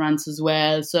restaurants as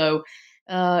well. So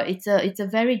it's a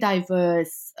very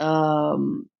diverse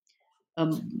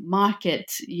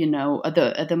market,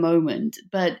 at the moment.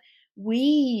 But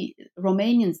we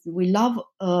Romanians, we love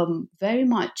very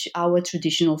much our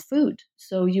traditional food.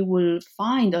 So you will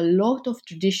find a lot of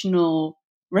traditional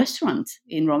restaurants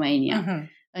in Romania.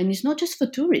 And it's not just for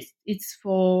tourists, it's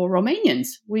for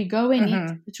Romanians. We go and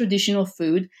eat the traditional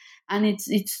food, and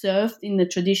it's served in the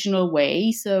traditional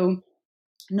way. So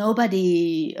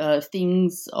nobody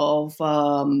thinks of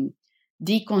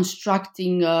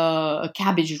deconstructing a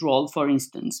cabbage roll, for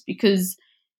instance, because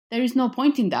there is no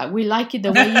point in that. We like it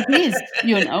the way it is,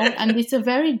 and it's a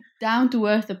very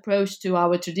down-to-earth approach to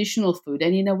our traditional food.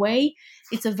 And in a way,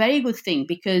 it's a very good thing,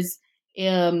 because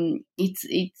it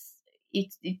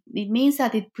means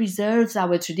that it preserves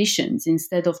our traditions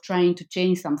instead of trying to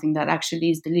change something that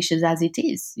actually is delicious as it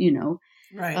is,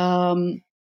 Right.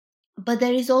 But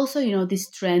there is also, this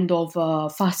trend of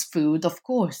fast food, of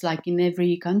course, like in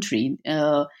every country,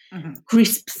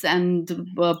 crisps and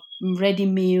ready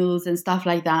meals and stuff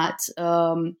like that.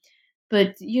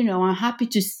 But, I'm happy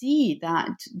to see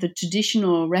that the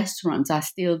traditional restaurants are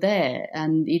still there.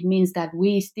 And it means that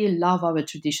we still love our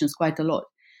traditions quite a lot.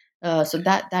 So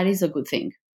that is a good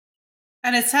thing.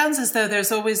 And it sounds as though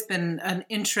there's always been an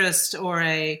interest or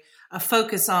a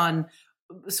focus on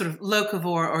sort of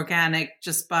locavore, organic,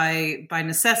 just by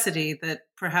necessity, that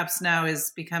perhaps now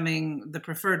is becoming the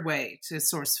preferred way to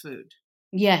source food.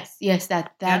 Yes,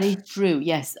 that is true.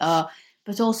 Yes.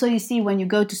 But also, you see, when you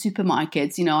go to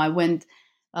supermarkets, I went,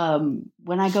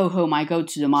 when I go home, I go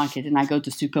to the market and I go to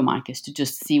supermarkets to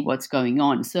just see what's going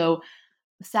on. So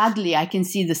sadly, I can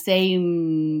see the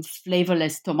same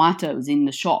flavorless tomatoes in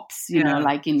the shops,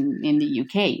 like in the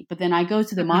UK. But then I go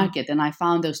to the market and I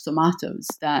found those tomatoes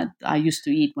that I used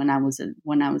to eat when I was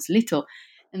little.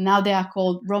 And now they are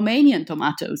called Romanian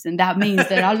tomatoes, and that means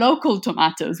they are local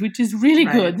tomatoes, which is really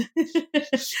good.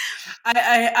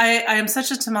 I am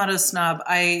such a tomato snob.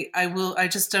 I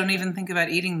just don't even think about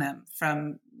eating them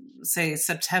from, say,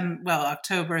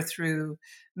 October through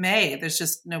May. There's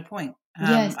just no point.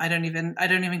 Yes. I don't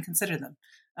even consider them.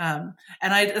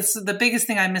 It's the biggest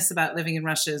thing I miss about living in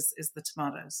Russia is the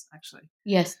tomatoes, actually.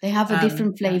 Yes, they have a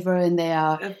different flavor, and they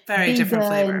are a very different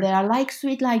flavor. And they are like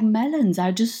sweet, like melons.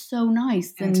 Are just so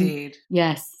nice. Indeed.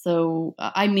 Yes, so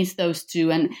I miss those too.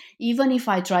 And even if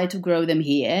I try to grow them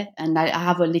here, and I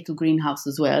have a little greenhouse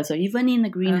as well. So even in the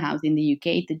greenhouse in the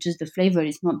UK, the flavor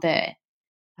is not there.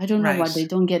 I don't know why they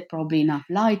don't get probably enough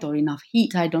light or enough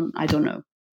heat. I don't know.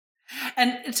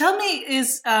 And tell me,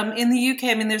 is in the UK?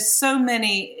 I mean, there's so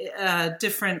many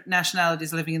different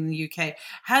nationalities living in the UK.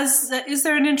 Is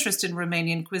there an interest in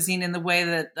Romanian cuisine in the way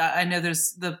that I know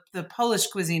there's the Polish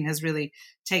cuisine has really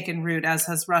taken root, as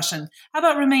has Russian? How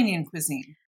about Romanian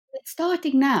cuisine? It's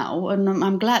starting now, and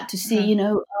I'm glad to see.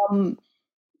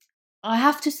 I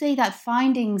have to say that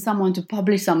finding someone to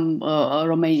publish some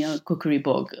Romanian cookery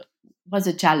book was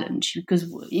a challenge, because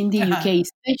in the UK,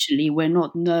 especially, we're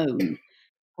not known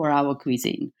for our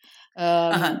cuisine.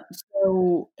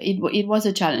 So it was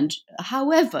a challenge.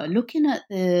 However, looking at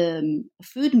the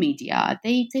food media,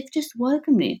 they've just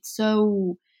welcomed it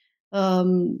so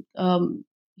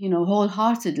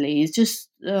wholeheartedly. It's just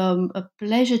a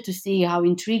pleasure to see how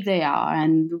intrigued they are,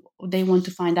 and they want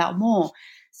to find out more.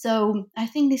 So I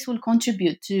think this will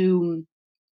contribute to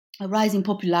a rising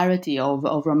popularity of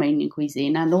Romanian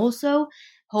cuisine, and also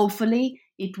hopefully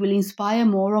it will inspire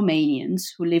more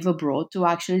Romanians who live abroad to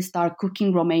actually start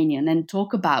cooking Romanian and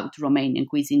talk about Romanian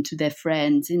cuisine to their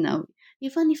friends.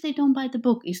 Even if they don't buy the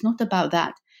book, it's not about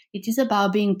that. It is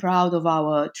about being proud of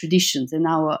our traditions and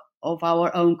of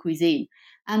our own cuisine.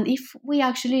 And if we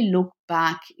actually look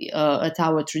back at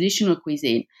our traditional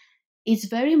cuisine, it's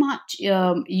very much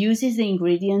uses the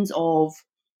ingredients of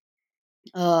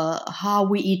how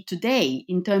we eat today,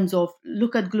 in terms of,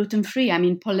 look at gluten-free. I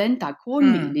mean, polenta,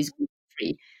 cornmeal is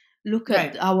gluten-free. Look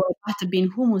at our butter bean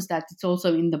hummus, that it's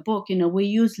also in the book. We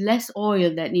use less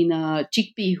oil than in a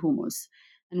chickpea hummus,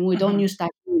 and we don't use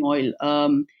tahini oil.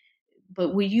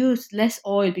 But we use less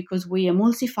oil because we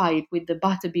emulsify it with the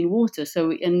butter bean water.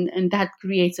 So and that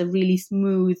creates a really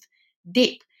smooth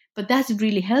dip. But that's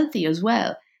really healthy as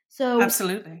well. So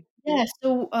absolutely. Yeah,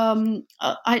 so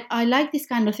I like this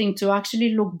kind of thing, to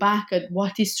actually look back at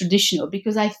what is traditional,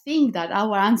 because I think that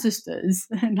our ancestors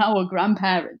and our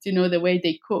grandparents, the way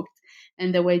they cooked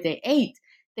and the way they ate,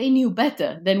 they knew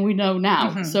better than we know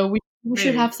now. So we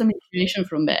should have some information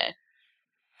from there.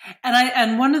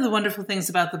 And one of the wonderful things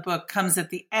about the book comes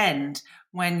at the end,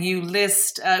 when you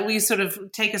list, will you sort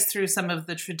of take us through some of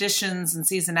the traditions and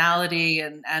seasonality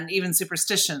and even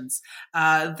superstitions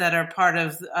that are part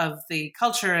of the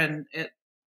culture and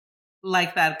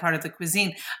like that part of the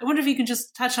cuisine. I wonder if you can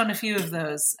just touch on a few of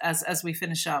those as we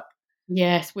finish up.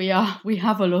 Yes, we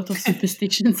have a lot of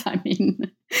superstitions. I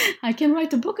mean, I can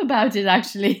write a book about it,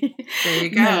 actually. There you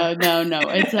go. No.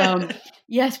 It's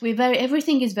yes,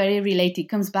 everything is very related. It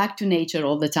comes back to nature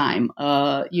all the time,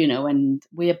 and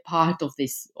we are part of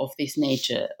this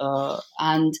nature.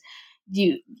 And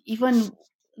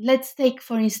let's take,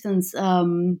 for instance,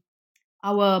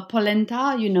 our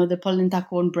polenta. The polenta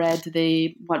cornbread,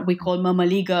 what we call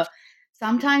mamaliga.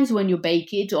 Sometimes when you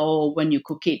bake it or when you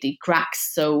cook it, it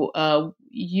cracks. So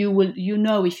you will,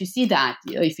 if you see that,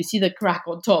 if you see the crack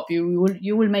on top, you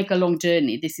will make a long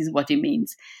journey. This is what it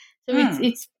means. So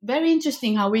it's very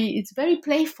interesting how it's very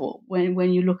playful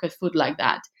when you look at food like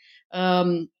that.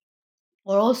 Or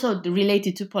also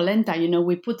related to polenta,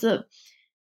 we put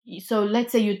so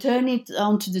let's say you turn it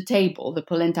onto the table, the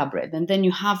polenta bread, and then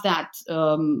you have that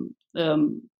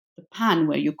the pan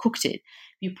where you cooked it,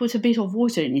 you put a bit of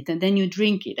water in it and then you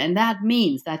drink it, and that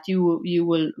means that you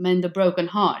will mend a broken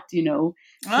heart, So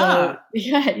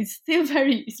yeah, it's still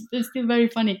very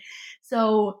funny.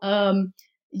 So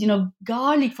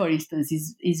garlic, for instance,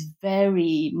 is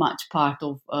very much part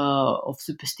of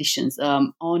superstitions.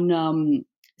 On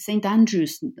St.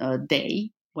 Andrew's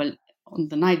Day, well, on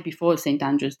the night before St.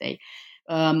 Andrew's Day,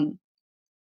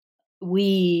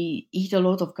 we eat a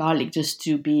lot of garlic just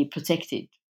to be protected,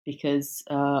 because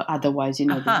otherwise,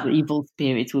 the evil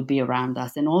spirits will be around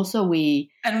us. And also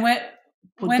And when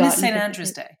is St.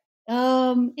 Andrew's Day?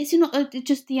 It's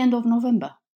just the end of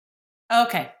November.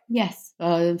 Okay. Yes,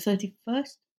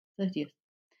 31st, 30th.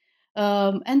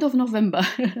 End of November.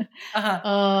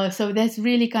 So that's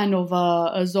really kind of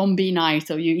a zombie night.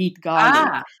 So you eat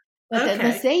garlic, but at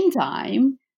the same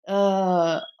time,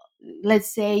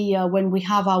 let's say when we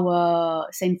have our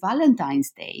St. Valentine's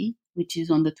Day, which is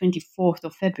on the 24th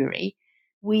of February,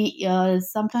 we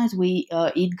sometimes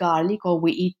eat garlic, or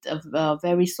we eat a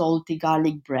very salty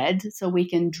garlic bread, so we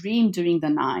can dream during the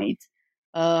night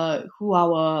who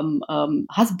our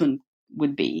husband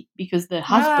would be, because the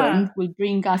husband will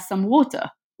bring us some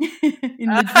water in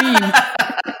the dream.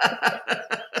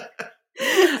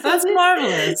 That's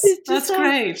marvelous. That's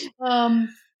great.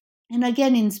 And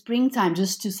again, in springtime,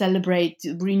 just to celebrate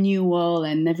renewal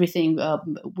and everything,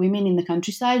 women in the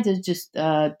countryside just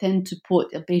tend to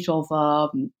put a bit of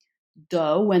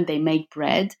dough when they make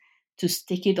bread to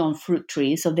stick it on fruit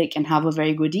trees so they can have a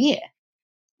very good year.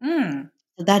 So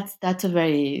that's a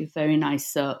very, very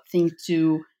nice thing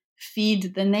to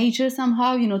feed the nature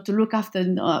somehow, to look after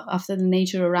the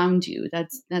nature around you.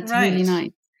 That's right. Really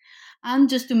nice. And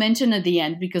just to mention at the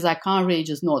end, because I can't really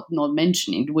just not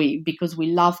mention it, because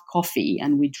we love coffee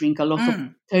and we drink a lot of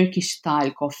Turkish style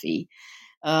coffee,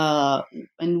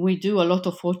 and we do a lot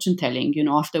of fortune telling.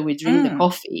 After we drink the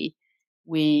coffee,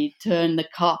 we turn the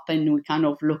cup and we kind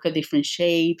of look at different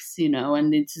shapes,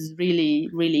 and it's really,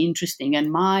 really interesting.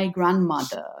 And my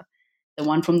grandmother, the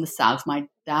one from the south, my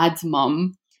dad's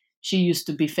mum, she used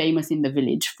to be famous in the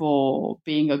village for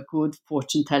being a good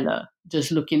fortune teller,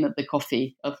 just looking at the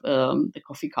coffee of the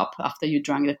coffee cup after you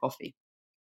drank the coffee.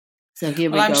 So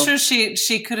here we go. I'm sure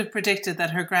she could have predicted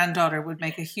that her granddaughter would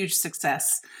make a huge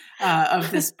success of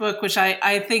this book, which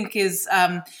I think is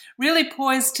really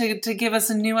poised to give us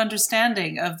a new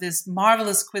understanding of this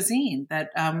marvelous cuisine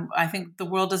that I think the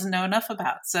world doesn't know enough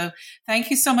about. So thank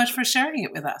you so much for sharing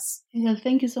it with us. Yeah,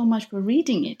 thank you so much for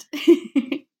reading it.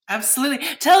 Absolutely.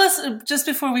 Tell us, just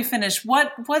before we finish,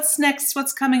 what's next?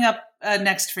 What's coming up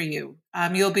next for you?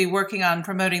 You'll be working on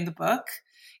promoting the book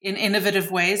in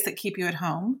innovative ways that keep you at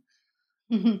home.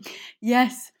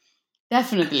 Yes,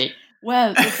 definitely.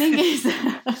 Well, the thing is,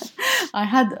 I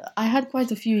had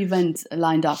quite a few events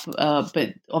lined up,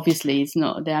 but obviously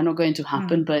they are not going to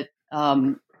happen. But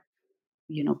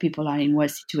people are in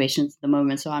worse situations at the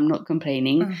moment, so I'm not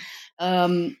complaining.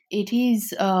 It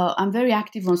is. I'm very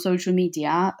active on social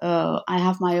media. I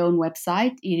have my own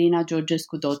website,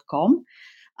 irinageorgescu.com,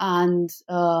 and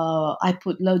I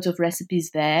put loads of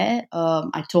recipes there.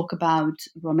 I talk about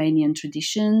Romanian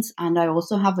traditions, and I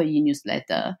also have a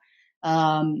e-newsletter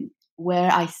where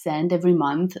I send every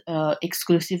month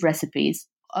exclusive recipes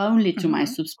only to my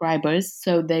subscribers,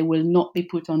 so they will not be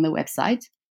put on the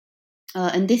website.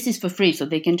 And this is for free, so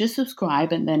they can just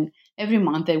subscribe, and then every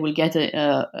month they will get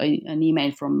an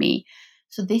email from me.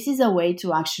 So this is a way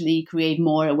to actually create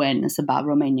more awareness about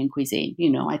Romanian cuisine.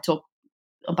 I talk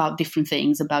about different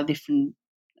things, about different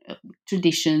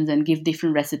traditions, and give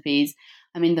different recipes.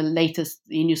 I mean, the latest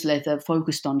newsletter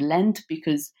focused on Lent,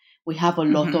 because we have a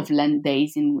lot of Lent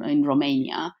days in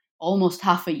Romania. Almost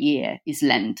half a year is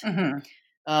Lent.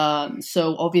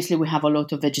 So obviously we have a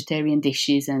lot of vegetarian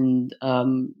dishes, and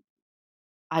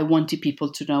I wanted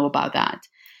people to know about that.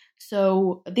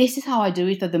 So this is how I do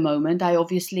it at the moment. I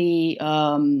obviously,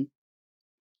 put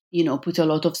a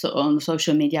lot of on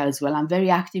social media as well. I'm very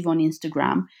active on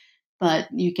Instagram, but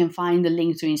you can find the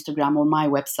link to Instagram on my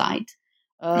website.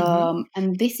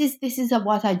 And this is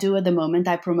what I do at the moment.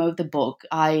 I promote the book.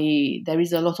 There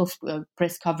is a lot of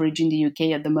press coverage in the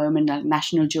UK at the moment, like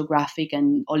National Geographic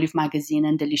and Olive Magazine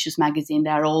and Delicious Magazine.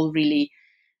 They are all really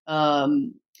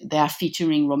they are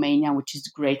featuring Romania, which is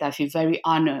great. I feel very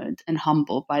honored and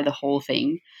humbled by the whole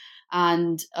thing.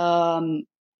 And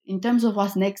in terms of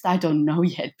what's next, I don't know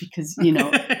yet, because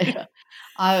there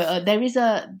is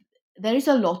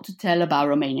a lot to tell about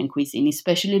Romanian cuisine,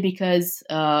 especially because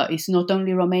it's not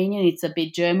only Romanian, it's a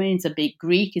bit German, it's a bit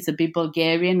Greek, it's a bit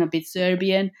Bulgarian, a bit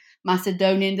Serbian,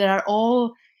 Macedonian. There are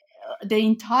all the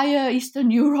entire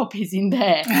Eastern Europe is in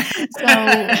there. So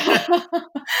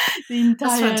the entire,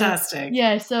 that's fantastic.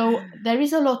 Yeah, so there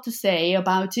is a lot to say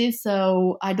about it.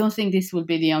 So I don't think this will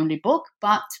be the only book,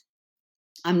 but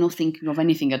I'm not thinking of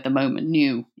anything at the moment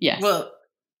new. Yes. Well,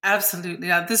 absolutely.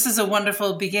 Now, this is a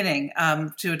wonderful beginning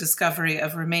to a discovery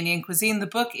of Romanian cuisine. The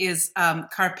book is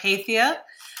Carpathia,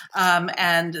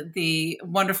 and the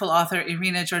wonderful author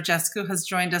Irina Georgescu has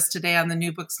joined us today on the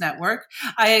New Books Network.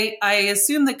 I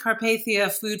assume that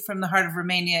Carpathia, Food from the Heart of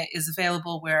Romania, is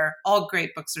available where all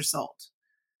great books are sold.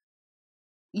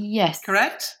 Yes.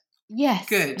 Correct? Yes.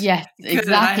 Good. Yes, Good.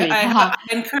 exactly. I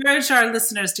encourage our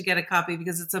listeners to get a copy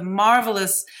because it's a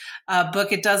marvelous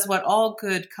book. It does what all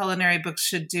good culinary books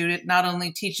should do. It not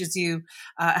only teaches you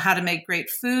how to make great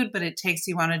food, but it takes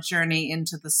you on a journey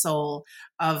into the soul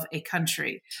of a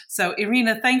country. So,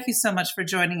 Irina, thank you so much for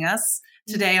joining us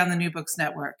today on the New Books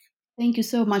Network. Thank you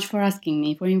so much for asking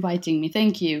me, for inviting me.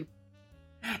 Thank you.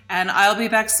 And I'll be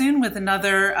back soon with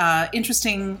another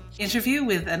interesting interview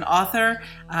with an author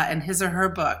and his or her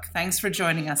book. Thanks for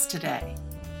joining us today.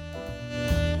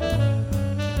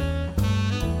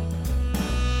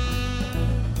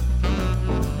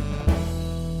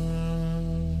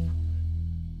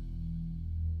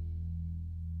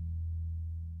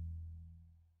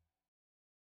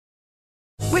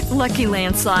 With Lucky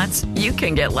Land Slots, you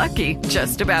can get lucky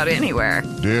just about anywhere.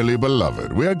 Dearly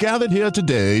beloved, we are gathered here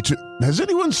today to... Has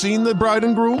anyone seen the bride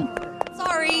and groom?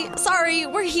 Sorry,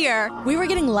 we're here. We were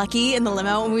getting lucky in the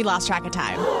limo and we lost track of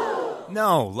time.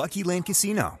 No, Lucky Land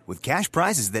Casino, with cash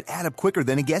prizes that add up quicker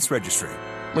than a guest registry.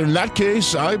 In that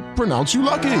case, I pronounce you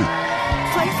lucky.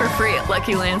 Play for free at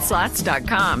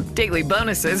LuckyLandSlots.com. Daily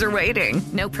bonuses are waiting.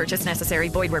 No purchase necessary.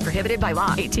 Void where prohibited by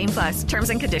law. 18+. Terms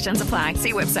and conditions apply.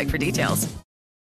 See website for details.